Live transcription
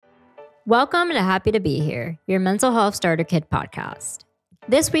Welcome to Happy to Be Here, your mental health starter kit podcast.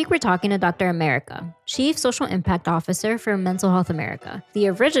 This week, we're talking to Dr. America, Chief Social Impact Officer for Mental Health America, the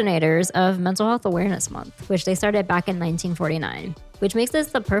originators of Mental Health Awareness Month, which they started back in 1949, which makes this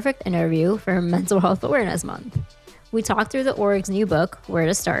the perfect interview for Mental Health Awareness Month. We talk through the org's new book, Where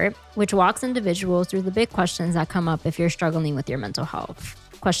to Start, which walks individuals through the big questions that come up if you're struggling with your mental health.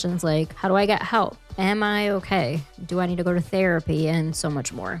 Questions like, how do I get help? Am I okay? Do I need to go to therapy? And so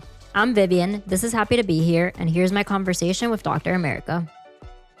much more. I'm Vivian, this is Happy to Be Here, and here's my conversation with Dr. America.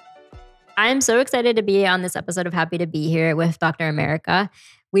 I'm so excited to be on this episode of Happy to Be Here with Dr. America.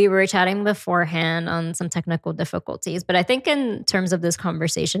 We were chatting beforehand on some technical difficulties, but I think in terms of this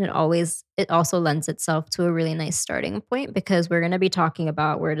conversation, it also lends itself to a really nice starting point because we're going to be talking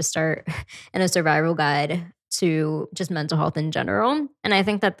about where to start in a survival guide to just mental health in general. And I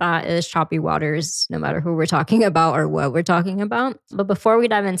think that is choppy waters, no matter who we're talking about or what we're talking about. But before we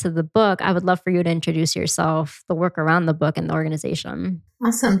dive into the book, I would love for you to introduce yourself, the work around the book, and the organization.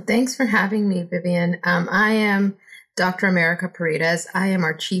 Awesome. Thanks for having me, Vivian. I am Dr. America Paredes. I am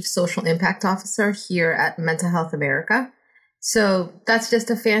our Chief Social Impact Officer here at Mental Health America. So that's just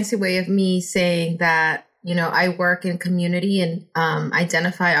a fancy way of me saying that, I work in community and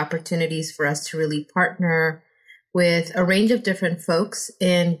identify opportunities for us to really partner with a range of different folks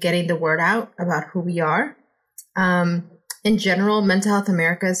in getting the word out about who we are. In general, Mental Health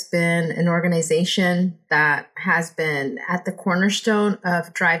America has been an organization that has been at the cornerstone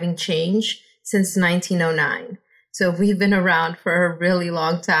of driving change since 1909. So we've been around for a really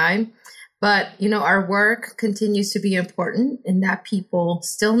long time. But, our work continues to be important in that people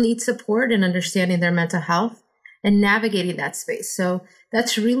still need support in understanding their mental health and navigating that space. So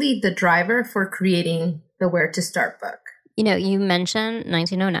that's really the driver for creating the Where to Start book. You mentioned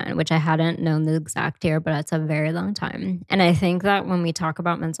 1909, which I hadn't known the exact year, but it's a very long time. And I think that when we talk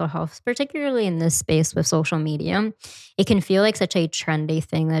about mental health, particularly in this space with social media, it can feel like such a trendy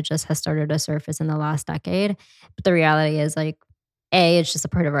thing that just has started to surface in the last decade. But the reality is it's just a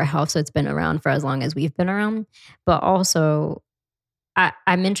part of our health. So it's been around for as long as we've been around. But also,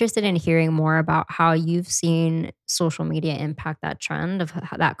 I'm interested in hearing more about how you've seen social media impact that trend of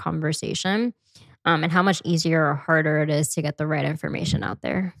that conversation. And how much easier or harder it is to get the right information out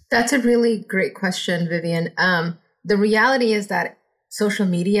there? That's a really great question, Vivian. The reality is that social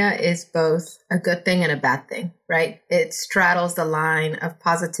media is both a good thing and a bad thing, right? It straddles the line of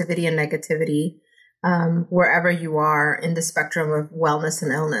positivity and negativity wherever you are in the spectrum of wellness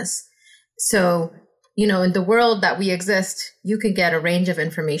and illness. So, in the world that we exist, you can get a range of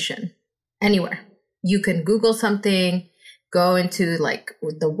information anywhere. You can Google something, go into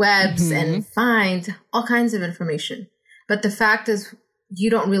the webs and find all kinds of information. But the fact is, you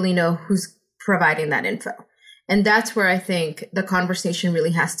don't really know who's providing that info. And that's where I think the conversation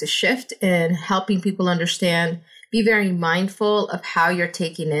really has to shift in helping people understand, be very mindful of how you're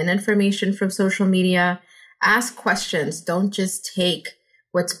taking in information from social media. Ask questions. Don't just take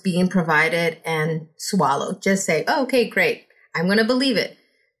what's being provided and swallow. Just say, oh, okay, great, I'm going to believe it.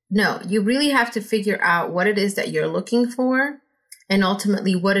 No, you really have to figure out what it is that you're looking for and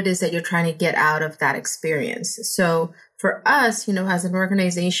ultimately what it is that you're trying to get out of that experience. So for us, as an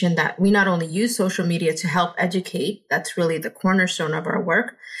organization that we not only use social media to help educate, that's really the cornerstone of our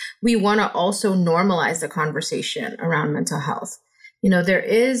work, we want to also normalize the conversation around mental health. There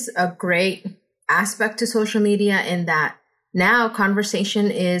is a great aspect to social media in that now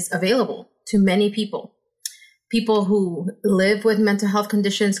conversation is available to many people. People who live with mental health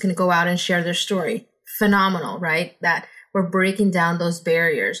conditions can go out and share their story. Phenomenal, right? That we're breaking down those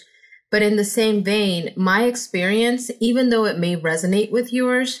barriers. But in the same vein, my experience, even though it may resonate with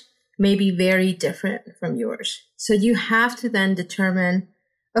yours, may be very different from yours. So you have to then determine,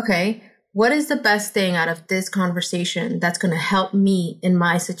 okay, what is the best thing out of this conversation that's going to help me in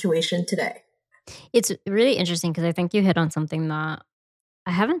my situation today? It's really interesting because I think you hit on something that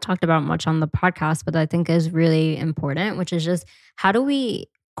I haven't talked about much on the podcast, but I think is really important, which is just how do we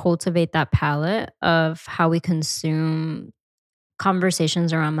cultivate that palette of how we consume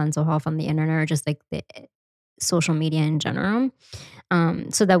conversations around mental health on the internet or just the social media in general,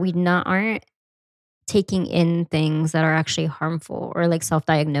 so that we aren't taking in things that are actually harmful or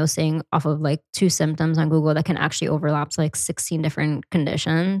self-diagnosing off of 2 symptoms on Google that can actually overlap to 16 different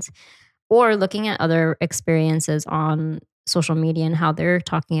conditions, or looking at other experiences on social media and how they're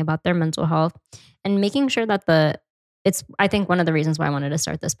talking about their mental health and making sure that I think one of the reasons why I wanted to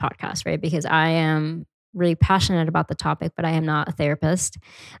start this podcast, right? Because I am really passionate about the topic, but I am not a therapist.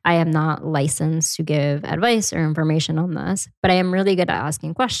 I am not licensed to give advice or information on this, but I am really good at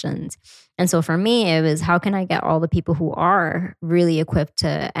asking questions. And so for me, it was how can I get all the people who are really equipped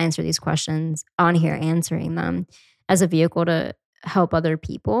to answer these questions on here answering them as a vehicle to help other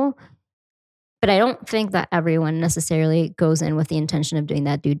people. But I don't think that everyone necessarily goes in with the intention of doing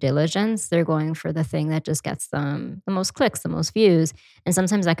that due diligence. They're going for the thing that just gets them the most clicks, the most views. And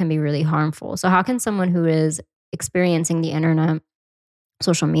sometimes that can be really harmful. So, how can someone who is experiencing the internet,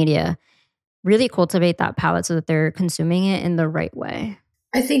 social media, really cultivate that palate so that they're consuming it in the right way?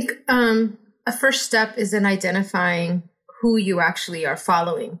 I think a first step is in identifying who you actually are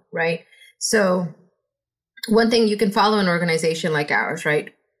following, right? So, one thing, you can follow an organization like ours,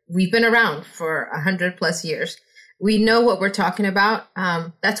 right? We've been around for 100+ years. We know what we're talking about.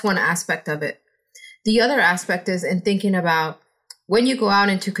 That's one aspect of it. The other aspect is in thinking about when you go out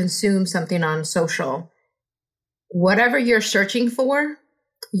and to consume something on social, whatever you're searching for,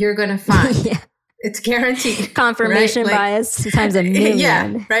 you're going to find. Yeah. It's guaranteed. Confirmation right? bias times a million.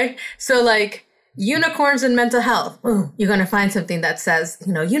 Yeah, right? So like unicorns and mental health, you're going to find something that says,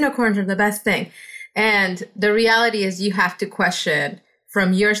 unicorns are the best thing. And the reality is you have to question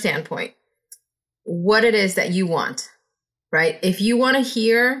from your standpoint, what it is that you want, right? If you want to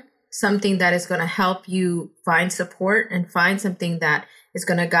hear something that is going to help you find support and find something that is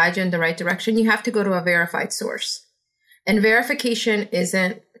going to guide you in the right direction, you have to go to a verified source. And verification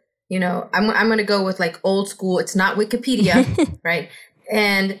isn't, I'm going to go with like old school. It's not Wikipedia, right?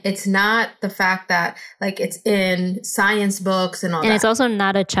 And it's not the fact that like it's in science books and all that. And it's also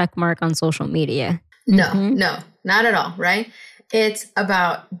not a check mark on social media. No, not at all, right? It's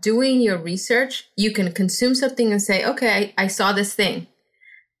about doing your research. You can consume something and say, okay, I saw this thing.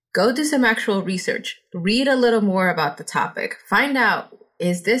 Go do some actual research. Read a little more about the topic. Find out,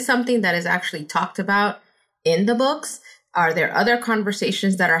 is this something that is actually talked about in the books? Are there other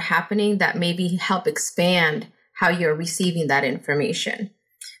conversations that are happening that maybe help expand how you're receiving that information?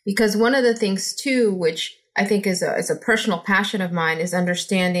 Because one of the things too, which I think is a personal passion of mine, is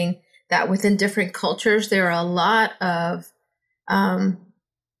understanding that within different cultures, there are a lot of I'm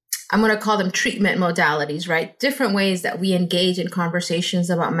going to call them treatment modalities, right? Different ways that we engage in conversations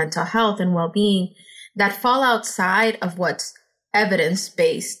about mental health and well-being that fall outside of what's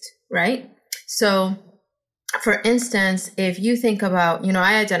evidence-based, right? So, for instance, if you think about,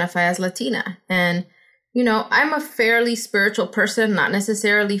 I identify as Latina and, I'm a fairly spiritual person, not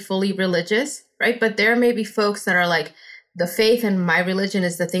necessarily fully religious, right? But there may be folks that are like, the faith and my religion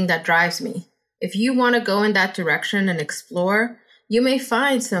is the thing that drives me. If you want to go in that direction and explore, you may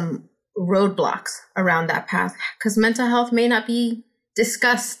find some roadblocks around that path because mental health may not be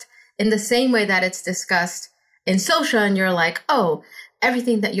discussed in the same way that it's discussed in social. And you're like, oh,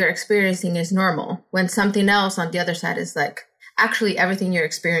 everything that you're experiencing is normal. When something else on the other side is like, actually, everything you're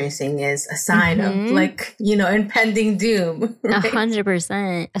experiencing is a sign of like, impending doom. Right?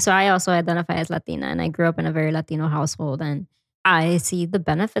 100%. So I also identify as Latina and I grew up in a very Latino household, and I see the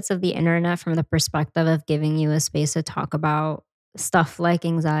benefits of the internet from the perspective of giving you a space to talk about stuff like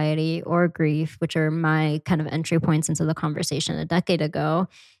anxiety or grief, which are my kind of entry points into the conversation a decade ago,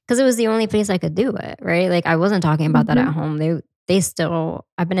 because it was the only place I could do it, right? Like I wasn't talking about that at home.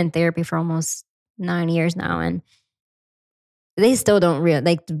 I've been in therapy for almost 9 years now, and they still don't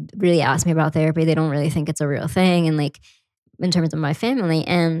really ask me about therapy. They don't really think it's a real thing. And like in terms of my family,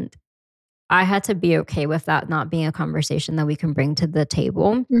 and I had to be okay with that not being a conversation that we can bring to the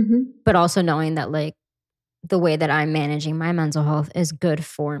table, but also knowing that like the way that I'm managing my mental health is good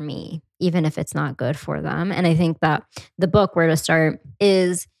for me, even if it's not good for them. And I think that the book, Where to Start,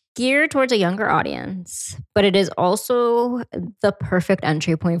 is geared towards a younger audience, but it is also the perfect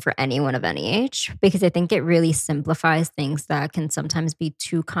entry point for anyone of any age, because I think it really simplifies things that can sometimes be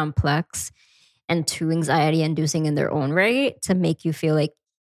too complex and too anxiety inducing in their own right to make you feel like,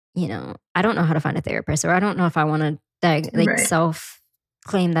 I don't know how to find a therapist, or I don't know if I want to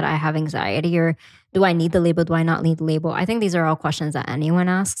self-claim that I have anxiety, or do I need the label? Do I not need the label? I think these are all questions that anyone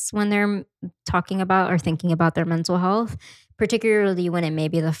asks when they're talking about or thinking about their mental health, particularly when it may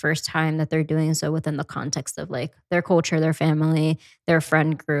be the first time that they're doing so within the context of like their culture, their family, their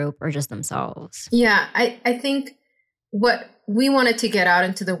friend group, or just themselves. Yeah, I think what we wanted to get out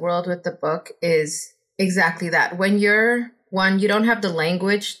into the world with the book is exactly that. When you don't have the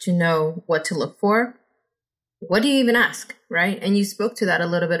language to know what to look for, what do you even ask, right? And you spoke to that a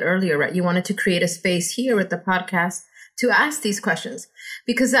little bit earlier, right? You wanted to create a space here with the podcast to ask these questions,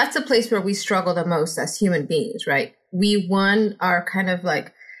 because that's a place where we struggle the most as human beings, right? We are kind of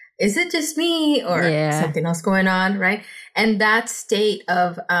like, is it just me or something else going on, right? And that state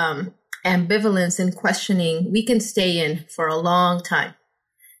of ambivalence and questioning we can stay in for a long time.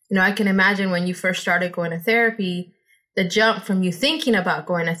 I can imagine when you first started going to therapy, the jump from you thinking about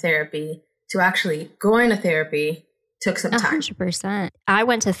going to therapy to actually going to therapy took some time. 100%. I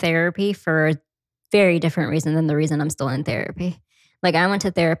went to therapy for a very different reason than the reason I'm still in therapy. Like, I went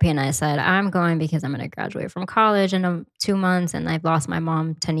to therapy and I said, I'm going because I'm going to graduate from college in 2 months. And I've lost my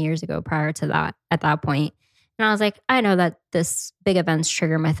mom 10 years ago prior to that, at that point. And I was like, I know that this big events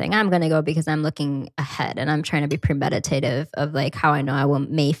trigger my thing. I'm going to go because I'm looking ahead and I'm trying to be premeditative of like how I know I will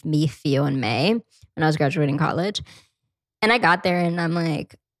make me feel in May when I was graduating college. And I got there and I'm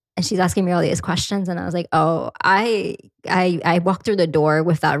like, and she's asking me all these questions. And I was like, oh, I walked through the door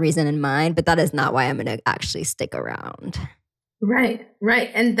with that reason in mind, but that is not why I'm going to actually stick around.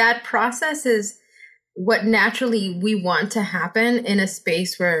 Right. And that process is what naturally we want to happen in a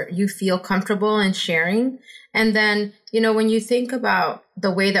space where you feel comfortable in sharing. And then, when you think about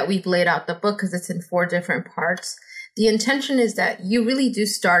the way that we've laid out the book, because it's in 4 different parts, the intention is that you really do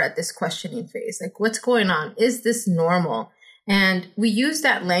start at this questioning phase. Like, what's going on? Is this normal? And we use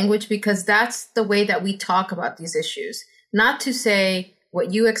that language because that's the way that we talk about these issues, not to say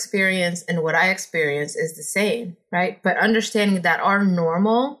what you experience and what I experience is the same, right? But understanding that our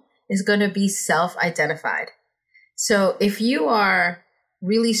normal is going to be self-identified. So if you are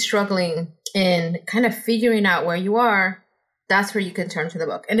really struggling in kind of figuring out where you are, that's where you can turn to the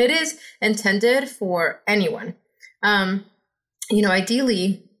book. And it is intended for anyone.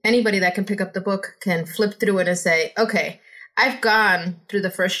 Ideally, anybody that can pick up the book can flip through it and say, okay, I've gone through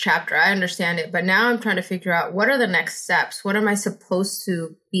the first chapter. I understand it. But now I'm trying to figure out what are the next steps? What am I supposed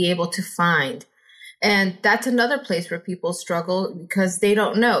to be able to find? And that's another place where people struggle because they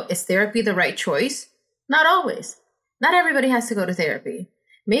don't know. Is therapy the right choice? Not always. Not everybody has to go to therapy.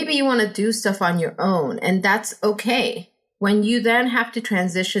 Maybe you want to do stuff on your own, and that's okay. When you then have to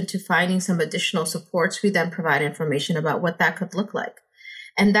transition to finding some additional supports, we then provide information about what that could look like.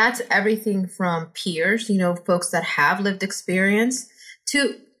 And that's everything from peers, folks that have lived experience,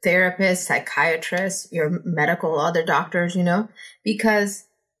 to therapists, psychiatrists, your medical, other doctors, because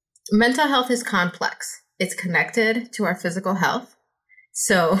mental health is complex. It's connected to our physical health.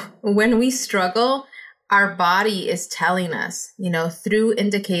 So when we struggle, our body is telling us, through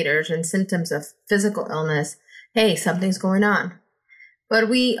indicators and symptoms of physical illness, hey, something's going on. But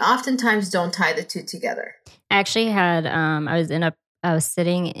we oftentimes don't tie the two together. I actually had, I was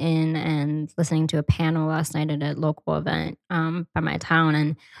sitting in and listening to a panel last night at a local event by my town.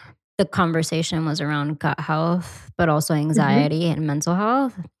 And the conversation was around gut health, but also anxiety and mental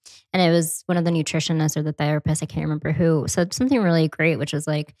health. And it was one of the nutritionists or the therapist, I can't remember who, said something really great, which was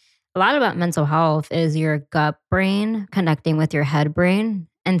like, a lot about mental health is your gut brain connecting with your head brain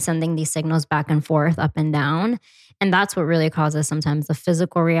and sending these signals back and forth, up and down. And that's what really causes sometimes the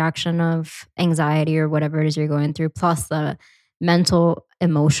physical reaction of anxiety or whatever it is you're going through, plus the mental,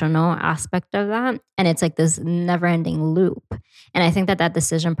 emotional aspect of that. And it's like this never ending loop. And I think that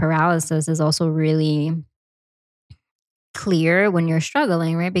decision paralysis is also really clear when you're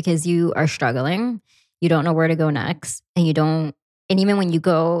struggling, right? Because you are struggling, you don't know where to go next, and even when you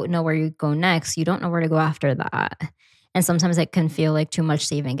know where you go next, you don't know where to go after that. And sometimes it can feel like too much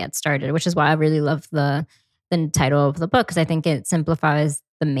to even get started, which is why I really love the title of the book, because I think it simplifies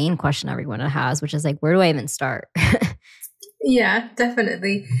the main question everyone has, which is like, where do I even start? Yeah,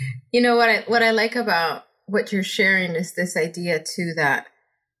 definitely. What I like about what you're sharing is this idea too, that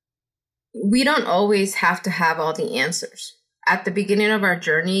we don't always have to have all the answers. At the beginning of our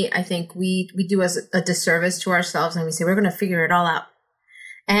journey, I think we do as a disservice to ourselves and we say, we're going to figure it all out.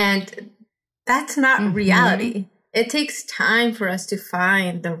 And that's not reality. It takes time for us to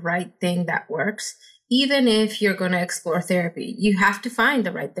find the right thing that works. Even if you're going to explore therapy, you have to find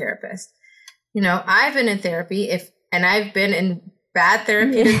the right therapist. I've been in therapy and I've been in bad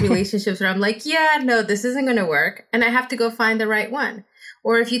therapeutic relationships where I'm like, yeah, no, this isn't going to work. And I have to go find the right one.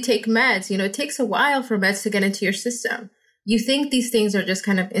 Or if you take meds, it takes a while for meds to get into your system. You think these things are just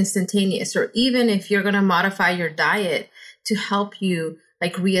kind of instantaneous. Or even if you're going to modify your diet to help you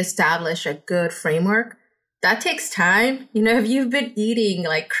like reestablish a good framework, that takes time. If you've been eating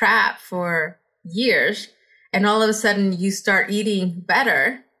like crap for years and all of a sudden you start eating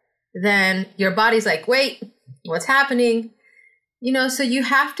better, then your body's like, wait, what's happening? So you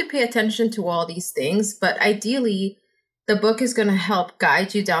have to pay attention to all these things. But ideally, the book is going to help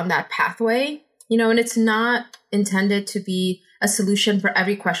guide you down that pathway, and it's not intended to be a solution for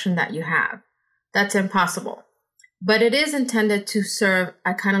every question that you have. That's impossible. But it is intended to serve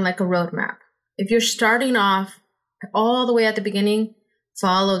kind of like a roadmap. If you're starting off all the way at the beginning,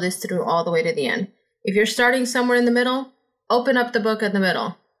 follow this through all the way to the end. If you're starting somewhere in the middle, open up the book at the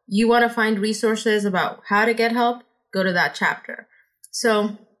middle. you want to find resources about how to get help, go to that chapter.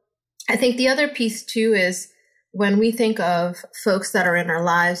 So I think the other piece too is when we think of folks that are in our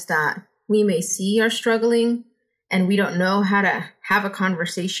lives that we may see are struggling and we don't know how to have a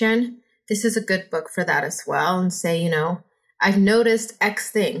conversation, this is a good book for that as well. And say, I've noticed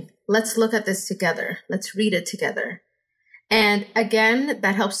X thing. Let's look at this together. Let's read it together. And again,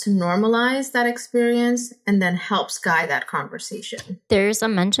 that helps to normalize that experience and then helps guide that conversation. There's a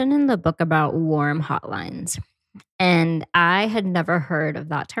mention in the book about warm hotlines. And I had never heard of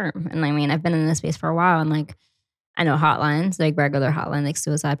that term. And I mean, I've been in this space for a while, and like, I know hotlines, like regular hotlines, like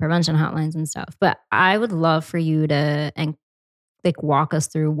suicide prevention hotlines and stuff. But I would love for you to walk us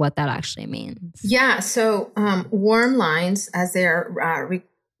through what that actually means. Yeah. So warm lines, as they're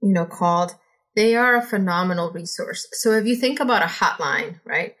called, they are a phenomenal resource. So if you think about a hotline,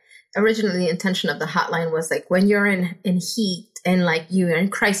 right? Originally, the intention of the hotline was like when you're in heat and like you're in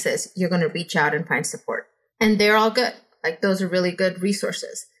crisis, you're going to reach out and find support. And they're all good. Like those are really good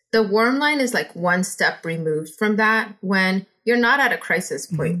resources. The warm line is like one step removed from that when you're not at a crisis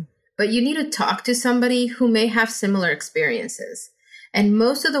point, but you need to talk to somebody who may have similar experiences. And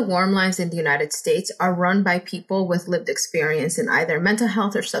most of the warm lines in the United States are run by people with lived experience in either mental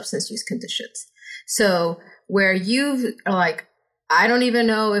health or substance use conditions. So where you are like, I don't even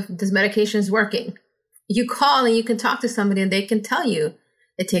know if this medication is working. You call and you can talk to somebody and they can tell you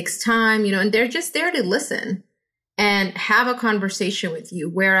it takes time, and they're just there to listen and have a conversation with you.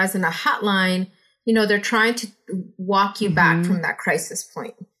 Whereas in a hotline, they're trying to walk you back from that crisis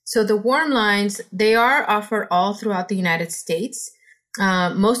point. So the warm lines, they are offered all throughout the United States.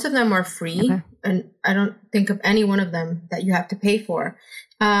 Most of them are free, and I don't think of any one of them that you have to pay for.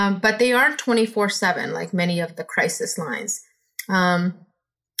 But they aren't 24/7 like many of the crisis lines.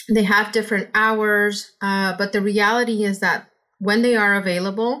 They have different hours, but the reality is that when they are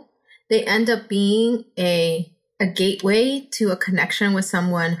available, they end up being a gateway to a connection with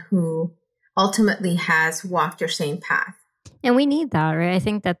someone who ultimately has walked your same path. And we need that, right? I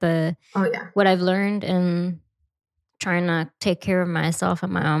think that what I've learned in trying to take care of myself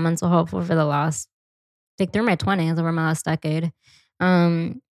and my own mental health over the last, through my 20s, over my last decade,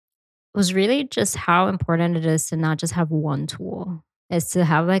 was really just how important it is to not just have one tool. It's to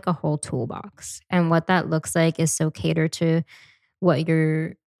have like a whole toolbox. And what that looks like is so catered to what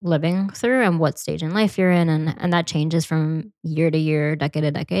you're living through and what stage in life you're in. And that changes from year to year, decade to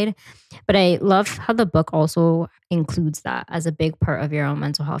decade. But I love how the book also includes that as a big part of your own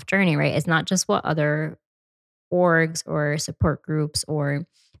mental health journey, right? It's not just what other orgs or support groups or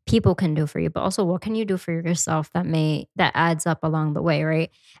people can do for you, but also what can you do for yourself that adds up along the way,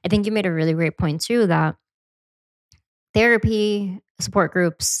 right? I think you made a really great point too, that therapy, support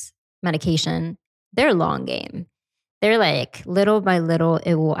groups, medication, they're a long game. They're like little by little,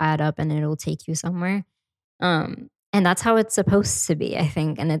 it will add up and it'll take you somewhere. And that's how it's supposed to be, I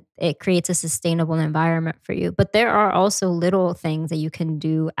think. And it creates a sustainable environment for you. But there are also little things that you can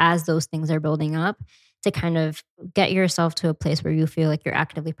do as those things are building up to kind of get yourself to a place where you feel like you're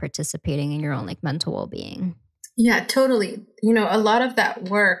actively participating in your own like mental well-being. Yeah, totally. A lot of that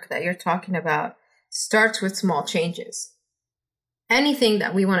work that you're talking about starts with small changes. Anything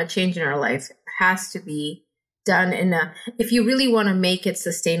that we want to change in our life has to be done if you really want to make it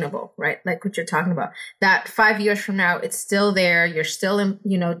sustainable, right? Like what you're talking about, that 5 years from now, it's still there. You're still,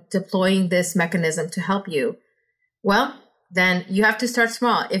 deploying this mechanism to help you. Well, then you have to start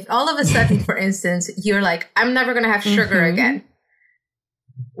small. If all of a sudden, for instance, you're like, I'm never going to have sugar again.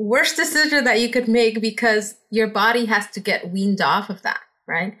 Worst decision that you could make because your body has to get weaned off of that,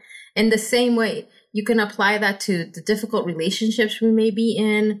 right? In the same way, you can apply that to the difficult relationships we may be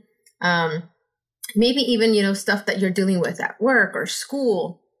in. Maybe even, stuff that you're dealing with at work or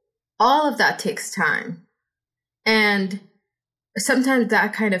school. All of that takes time. And sometimes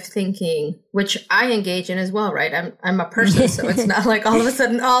that kind of thinking, which I engage in as well, right? I'm a person, so it's not like all of a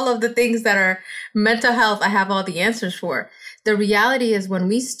sudden all of the things that are mental health, I have all the answers for. The reality is when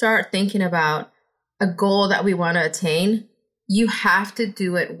we start thinking about a goal that we want to attain, you have to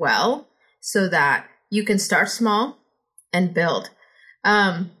do it well so that you can start small and build.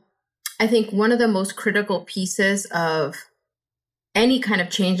 I think one of the most critical pieces of any kind of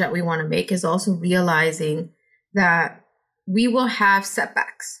change that we want to make is also realizing that we will have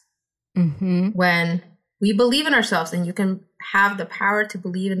setbacks when we believe in ourselves, and you can have the power to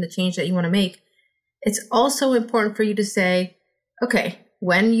believe in the change that you want to make. It's also important for you to say, okay,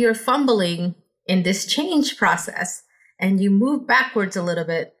 when you're fumbling in this change process and you move backwards a little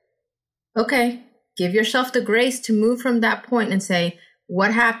bit, okay, give yourself the grace to move from that point and say,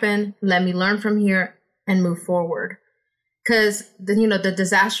 what happened? Let me learn from here and move forward. Because the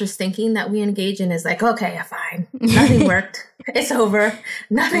disastrous thinking that we engage in is like, okay, fine, nothing worked, it's over,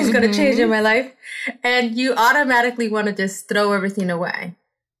 nothing's going to change in my life, and you automatically want to just throw everything away.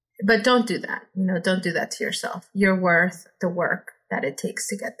 But don't do that. Don't do that to yourself. You're worth the work that it takes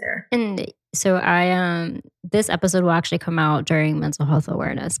to get there. And so this episode will actually come out during Mental Health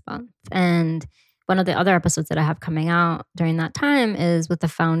Awareness Month, and one of the other episodes that I have coming out during that time is with the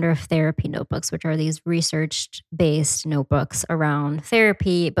founder of Therapy Notebooks, which are these research-based notebooks around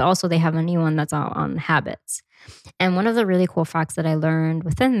therapy, but also they have a new one that's out on habits. And one of the really cool facts that I learned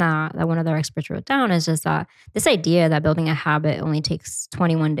within that one of their experts wrote down is just that this idea that building a habit only takes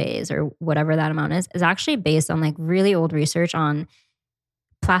 21 days or whatever that amount is actually based on like really old research on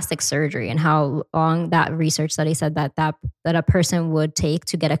plastic surgery and how long that research study said that a person would take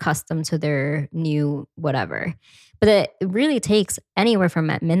to get accustomed to their new whatever. But it really takes anywhere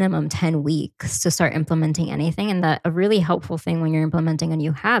from at minimum 10 weeks to start implementing anything. And that a really helpful thing when you're implementing a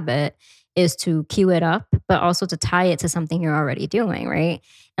new habit is to cue it up, but also to tie it to something you're already doing, right?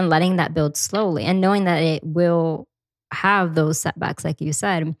 And letting that build slowly and knowing that it will have those setbacks, like you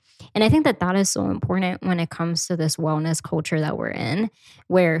said. And I think that is so important when it comes to this wellness culture that we're in,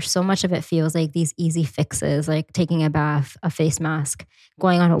 where so much of it feels like these easy fixes, like taking a bath, a face mask,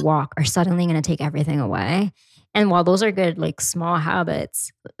 going on a walk are suddenly going to take everything away. And while those are good, like small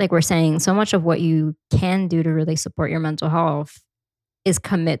habits, like we're saying, so much of what you can do to really support your mental health is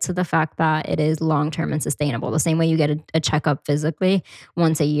commit to the fact that it is long-term and sustainable. The same way you get a checkup physically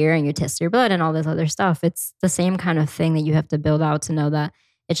once a year and you test your blood and all this other stuff. It's the same kind of thing that you have to build out to know that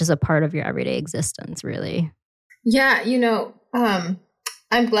it's just a part of your everyday existence, really. Yeah,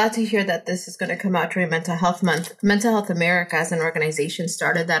 I'm glad to hear that this is going to come out during Mental Health Month. Mental Health America as an organization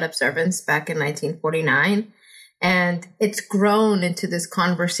started that observance back in 1949. And it's grown into this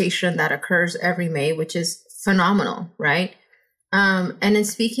conversation that occurs every May, which is phenomenal, right? And in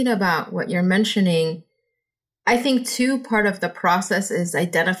speaking about what you're mentioning, I think too, part of the process is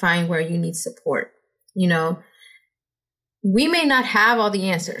identifying where you need support. We may not have all the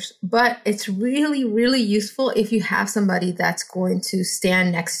answers, but it's really, really useful if you have somebody that's going to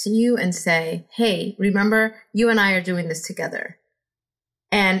stand next to you and say, hey, remember, you and I are doing this together.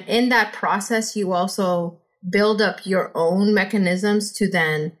 And in that process, you also build up your own mechanisms to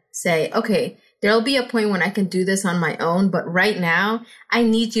then say, okay, there'll be a point when I can do this on my own, but right now I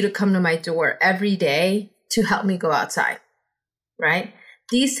need you to come to my door every day to help me go outside, right?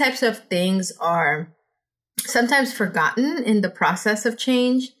 These types of things are sometimes forgotten in the process of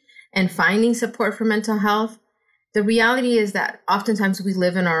change and finding support for mental health. The reality is that oftentimes we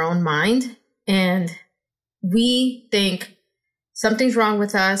live in our own mind and we think something's wrong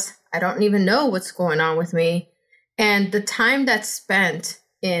with us. I don't even know what's going on with me. And the time that's spent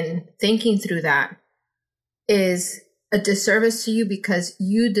in thinking through that is a disservice to you because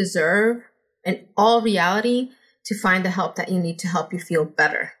you deserve, in all reality, to find the help that you need to help you feel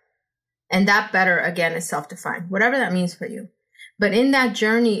better. And that better, again, is self-defined, whatever that means for you. But in that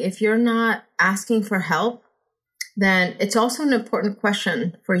journey, if you're not asking for help, then it's also an important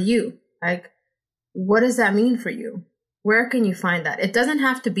question for you. Like, what does that mean for you? Where can you find that? It doesn't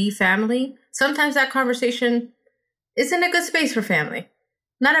have to be family. Sometimes that conversation isn't a good space for family.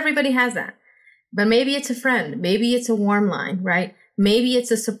 Not everybody has that. But maybe it's a friend. Maybe it's a warm line, right? Maybe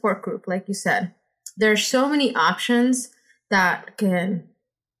it's a support group, like you said. There are so many options that can,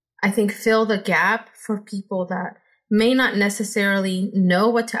 I think, fill the gap for people that may not necessarily know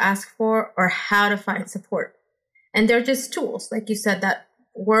what to ask for or how to find support. And they're just tools, like you said, that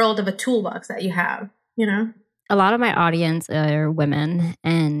world of a toolbox that you have, A lot of my audience are women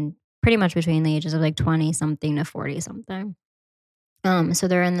and pretty much between the ages of like 20 something to 40 something. So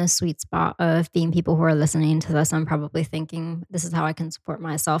they're in this sweet spot of being people who are listening to this and probably thinking, this is how I can support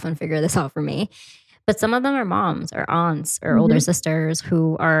myself and figure this out for me. But some of them are moms or aunts or older sisters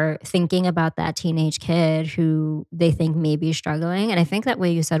who are thinking about that teenage kid who they think may be struggling. And I think that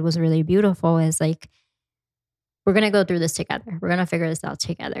what you said was really beautiful is like, we're going to go through this together. We're going to figure this out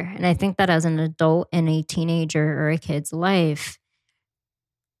together. And I think that as an adult in a teenager or a kid's life,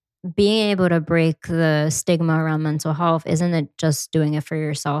 being able to break the stigma around mental health isn't it just doing it for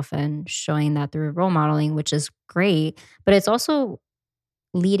yourself and showing that through role modeling, which is great, but it's also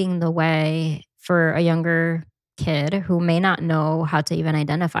leading the way for a younger kid who may not know how to even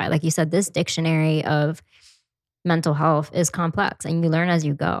identify. Like you said, this dictionary of mental health is complex and you learn as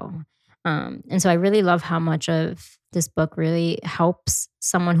you go. And so I really love how much of this book really helps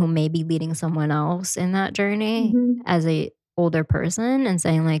someone who may be leading someone else in that journey as a older person and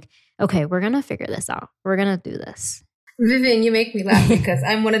saying like, okay, we're going to figure this out. We're going to do this. Vivian, you make me laugh because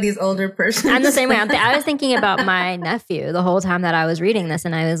I'm one of these older persons. I'm the same way. I was thinking about my nephew the whole time that I was reading this,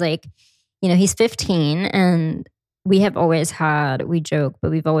 and I was like, he's 15, and we joke,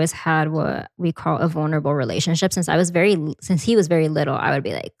 but we've always had what we call a vulnerable relationship. Since he was very little, I would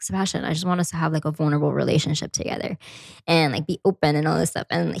be like, Sebastian, I just want us to have like a vulnerable relationship together and like be open and all this stuff.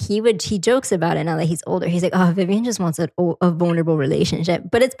 And he jokes about it now that he's older. He's like, oh, Vivian just wants a vulnerable relationship,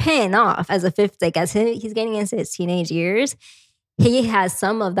 but it's paying off as he's getting into his teenage years. He has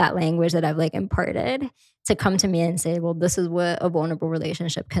some of that language that I've like imparted to come to me and say, well, this is what a vulnerable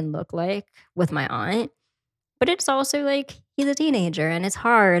relationship can look like with my aunt. But it's also like he's a teenager and it's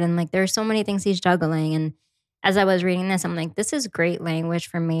hard. And like there's so many things he's juggling. And as I was reading this, I'm like, this is great language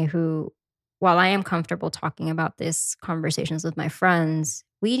for me who, while I am comfortable talking about this conversations with my friends,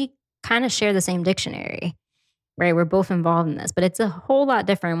 we kind of share the same dictionary, right? We're both involved in this, but it's a whole lot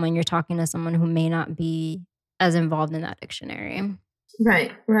different when you're talking to someone who may not be as involved in that dictionary.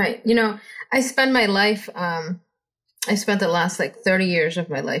 Right. I spent my life, I spent the last like 30 years of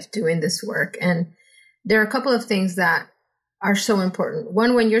my life doing this work. And there are a couple of things that are so important.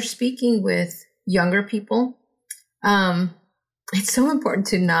 One, when you're speaking with younger people, it's so important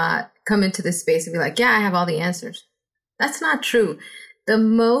to not come into this space and be like, yeah, I have all the answers. That's not true. The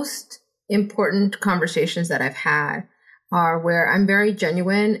most important conversations that I've had are where I'm very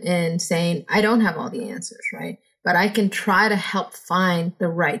genuine in saying, I don't have all the answers, right? But I can try to help find the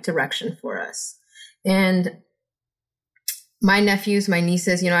right direction for us. And my nephews, my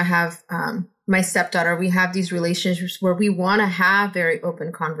nieces, I have my stepdaughter, we have these relationships where we want to have very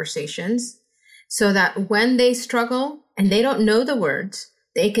open conversations so that when they struggle and they don't know the words,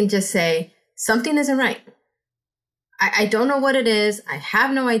 they can just say, something isn't right. I don't know what it is. I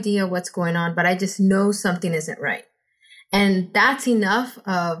have no idea what's going on, but I just know something isn't right. And that's enough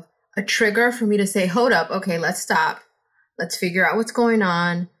of a trigger for me to say, hold up. Okay, let's stop. Let's figure out what's going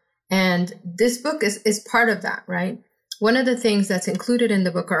on. And this book is part of that, right? One of the things that's included in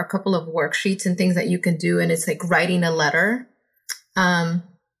the book are a couple of worksheets and things that you can do. And it's like writing a letter.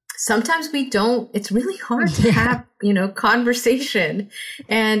 Sometimes it's really hard to have, conversation.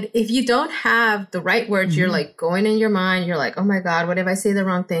 And if you don't have the right words, you're like going in your mind, you're like, oh my God, what if I say the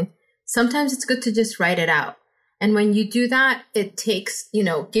wrong thing? Sometimes it's good to just write it out. And when you do that, it takes,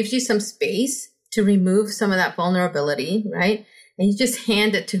 gives you some space to remove some of that vulnerability, right? And you just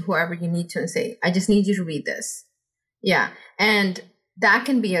hand it to whoever you need to and say, I just need you to read this. Yeah. And that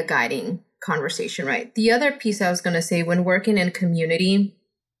can be a guiding conversation, right? The other piece I was going to say, when working in community,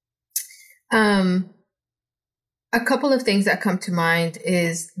 a couple of things that come to mind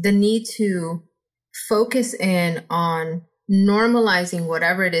is the need to focus in on normalizing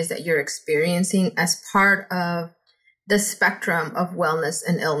whatever it is that you're experiencing as part of the spectrum of wellness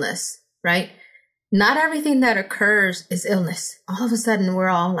and illness, right? Not everything that occurs is illness. All of a sudden, we're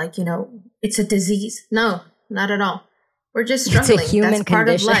all like, it's a disease. No, not at all. We're just struggling. It's a human That's part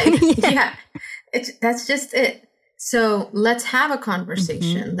condition. of life. Yeah. That's just it. So let's have a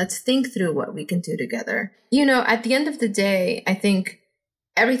conversation. Let's think through what we can do together. At the end of the day, I think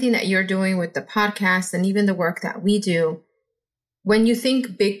everything that you're doing with the podcast and even the work that we do, when you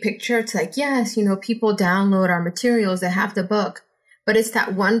think big picture, it's like, yes, people download our materials, they have the book, but it's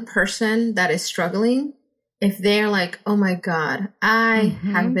that one person that is struggling. If they're like, oh my God, I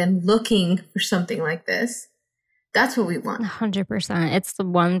have been looking for something like this. That's what we want. 100%. It's the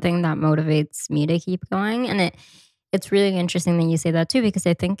one thing that motivates me to keep going. And it's really interesting that you say that too, because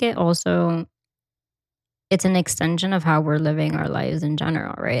I think it's an extension of how we're living our lives in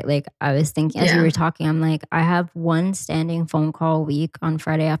general, right? Like I was thinking as we were talking, I'm like, I have one standing phone call a week on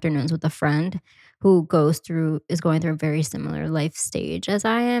Friday afternoons with a friend who is going through a very similar life stage as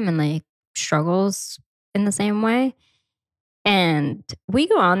I am and like struggles in the same way. And we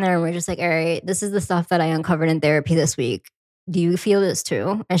go on there and we're just like, all right, this is the stuff that I uncovered in therapy this week. Do you feel this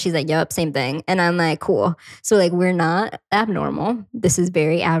too? And she's like, yep, same thing. And I'm like, cool. So like, we're not abnormal. This is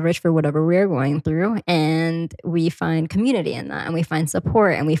very average for whatever we're going through. And we find community in that and we find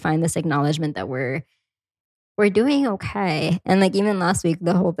support and we find this acknowledgement that we're doing okay. And like, even last week,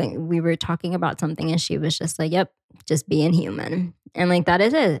 the whole thing, we were talking about something and she was just like, yep, just being human. And like, that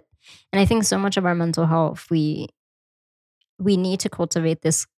is it. And I think so much of our mental health, we need to cultivate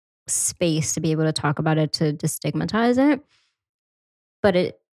this space to be able to talk about it, to destigmatize it. But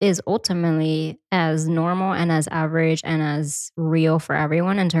it is ultimately as normal and as average and as real for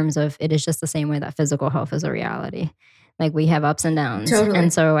everyone in terms of it is just the same way that physical health is a reality. Like we have ups and downs. Totally.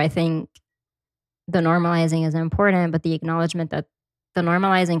 And so I think the normalizing is important, but the acknowledgement that the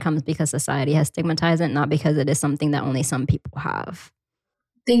normalizing comes because society has stigmatized it, not because it is something that only some people have.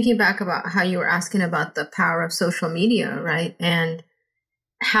 thinking back about how you were asking about the power of social media, right? And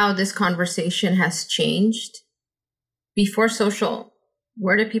how this conversation has changed. Before social,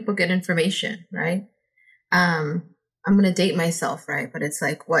 where do people get information, right? I'm going to date myself, right? But it's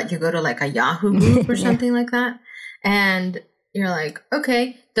like, what, you go to like a Yahoo group or something like that? And you're like,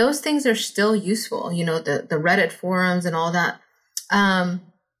 okay, those things are still useful, you know, the Reddit forums and all that.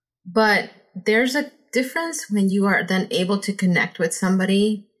 But there's a difference when you are then able to connect with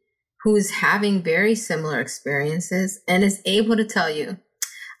somebody who's having very similar experiences and is able to tell you,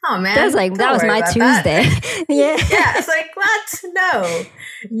 oh man, that was my Tuesday. Yeah. Yeah. It's like, what? No,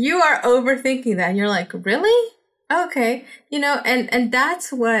 you are overthinking that. And you're like, really? Okay. You know, and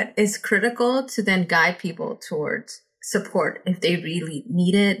that's what is critical to then guide people towards support if they really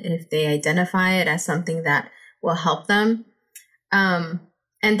need it, if they identify it as something that will help them. And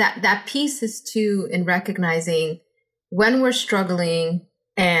that piece is too in recognizing when we're struggling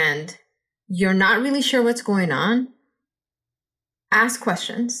and you're not really sure what's going on, ask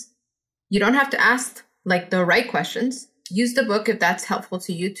questions. You don't have to ask like the right questions. Use the book if that's helpful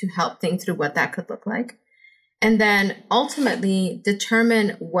to you to help think through what that could look like. And then ultimately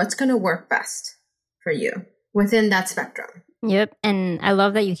determine what's going to work best for you within that spectrum. Yep. And I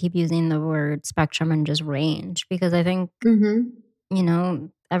love that you keep using the word spectrum and just range, because I think, you know,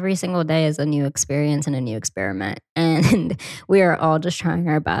 every single day is a new experience and a new experiment. And we are all just trying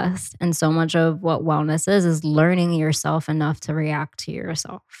our best. And so much of what wellness is learning yourself enough to react to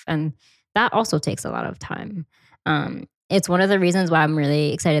yourself. And that also takes a lot of time. It's one of the reasons why I'm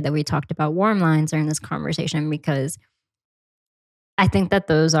really excited that we talked about warm lines during this conversation, because I think that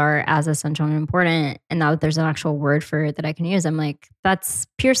those are as essential and important. And now that there's an actual word for it that I can use, I'm like, that's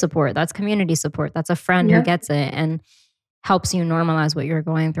peer support. That's community support. That's a friend who gets it and helps you normalize what you're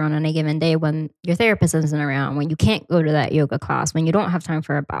going through on any given day when your therapist isn't around, when you can't go to that yoga class, when you don't have time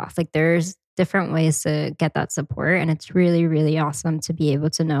for a bath. Like there's different ways to get that support. And it's really, really awesome to be able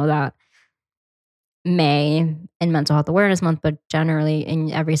to know that May in Mental Health Awareness Month, but generally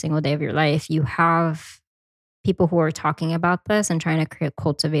in every single day of your life, you have people who are talking about this and trying to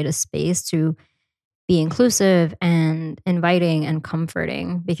cultivate a space to be inclusive and inviting and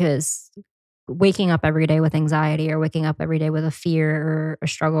comforting, because waking up every day with anxiety or waking up every day with a fear or a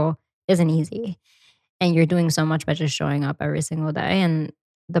struggle isn't easy. And you're doing so much by just showing up every single day. And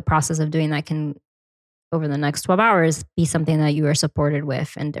the process of doing that can, over the next 12 hours, be something that you are supported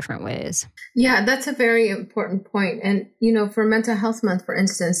with in different ways. Yeah, that's a very important point. And, you know, for Mental Health Month, for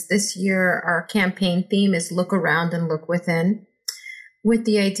instance, this year, our campaign theme is Look Around and Look Within, with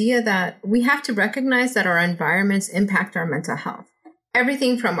the idea that we have to recognize that our environments impact our mental health.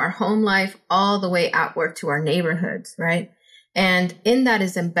 Everything from our home life all the way outward to our neighborhoods, right? And in that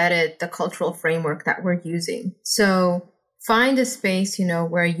is embedded the cultural framework that we're using. So find a space, you know,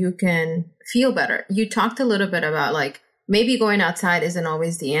 where you can feel better. You talked a little bit about like, maybe going outside isn't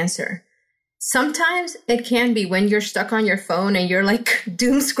always the answer. Sometimes it can be when you're stuck on your phone and you're like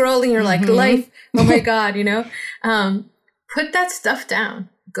doom scrolling, you're like, life, oh my God, you know, put that stuff down,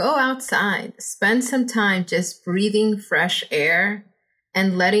 go outside, spend some time just breathing fresh air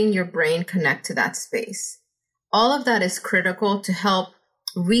and letting your brain connect to that space. All of that is critical to help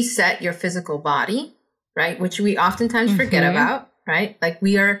reset your physical body, right? Which we oftentimes forget about, right? Like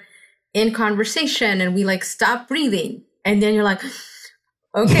we are in conversation and we like stop breathing. And then you're like,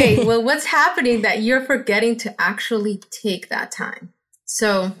 okay, well, what's happening that you're forgetting to actually take that time?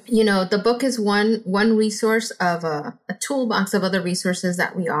 So, you know, the book is one resource of a toolbox of other resources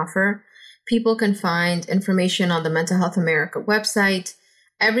that we offer. People can find information on the Mental Health America website,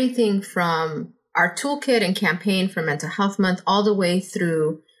 everything from our toolkit and campaign for Mental Health Month, all the way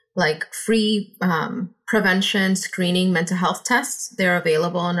through like free prevention, screening, mental health tests. They're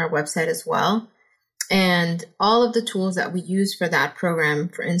available on our website as well. And all of the tools that we use for that program,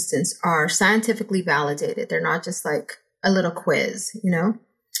 for instance, are scientifically validated. They're not just like a little quiz, you know.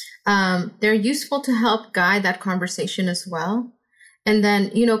 They're useful to help guide that conversation as well. And then,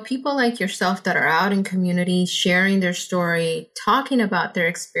 you know, people like yourself that are out in community, sharing their story, talking about their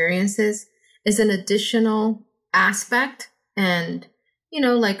experiences is an additional aspect and, you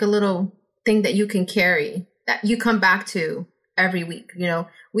know, like a little thing that you can carry that you come back to every week. You know,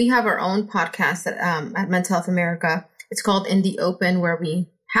 we have our own podcast at Mental Health America. It's called In the Open, where we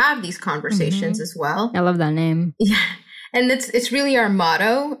have these conversations as well. I love that name. Yeah. And it's really our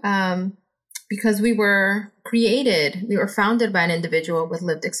motto, because we were founded by an individual with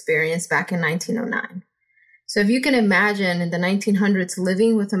lived experience back in 1909. So if you can imagine in the 1900s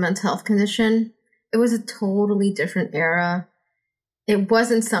living with a mental health condition, it was a totally different era. It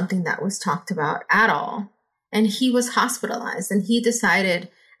wasn't something that was talked about at all. and he was hospitalized, and he decided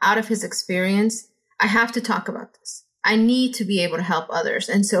out of his experience, I have to talk about this. I need to be able to help others.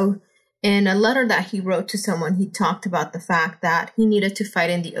 And so in a letter that he wrote to someone, he talked about the fact that he needed to fight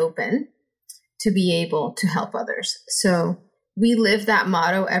in the open to be able to help others. So we live that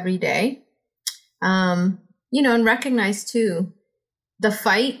motto every day, and recognize too, the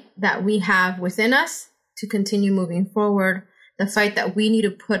fight that we have within us to continue moving forward, the fight that we need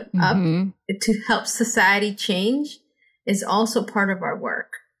to put up to help society change is also part of our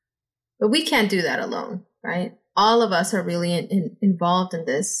work. But we can't do that alone, right? All of us are really involved in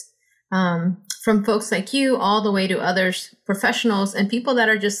this, from folks like you all the way to others, professionals and people that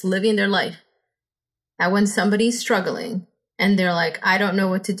are just living their life. That when somebody's struggling and they're like, I don't know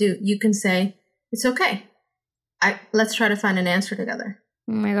what to do, you can say, it's okay. Let's try to find an answer together.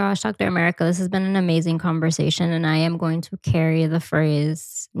 Oh my gosh, Dr. America, this has been an amazing conversation, and I am going to carry the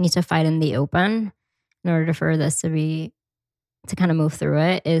phrase "need to fight in the open" in order for this to kind of move through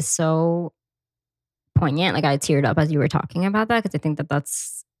it is so poignant. Like I teared up as you were talking about that, because I think that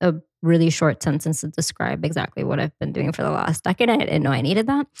that's a really short sentence to describe exactly what I've been doing for the last decade. I didn't know I needed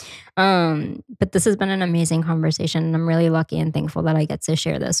that. But this has been an amazing conversation, and I'm really lucky and thankful that I get to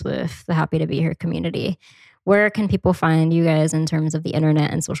share this with the Happy to Be Here community. Where can people find you guys in terms of the internet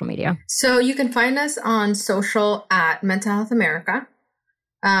and social media? So you can find us on social at Mental Health America,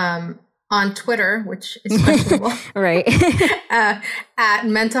 on Twitter, which is questionable, right? At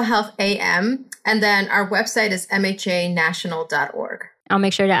Mental Health AM. And then our website is mhanational.org. I'll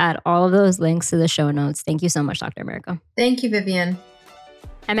make sure to add all of those links to the show notes. Thank you so much, Dr. America. Thank you, Vivian.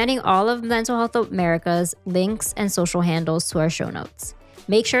 I'm adding all of Mental Health America's links and social handles to our show notes.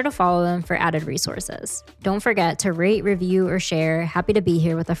 Make sure to follow them for added resources. Don't forget to rate, review, or share Happy to Be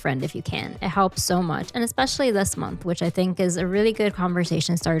Here with a friend if you can. It helps so much, and especially this month, which I think is a really good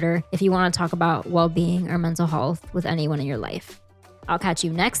conversation starter if you want to talk about well-being or mental health with anyone in your life. I'll catch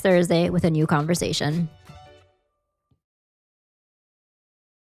you next Thursday with a new conversation.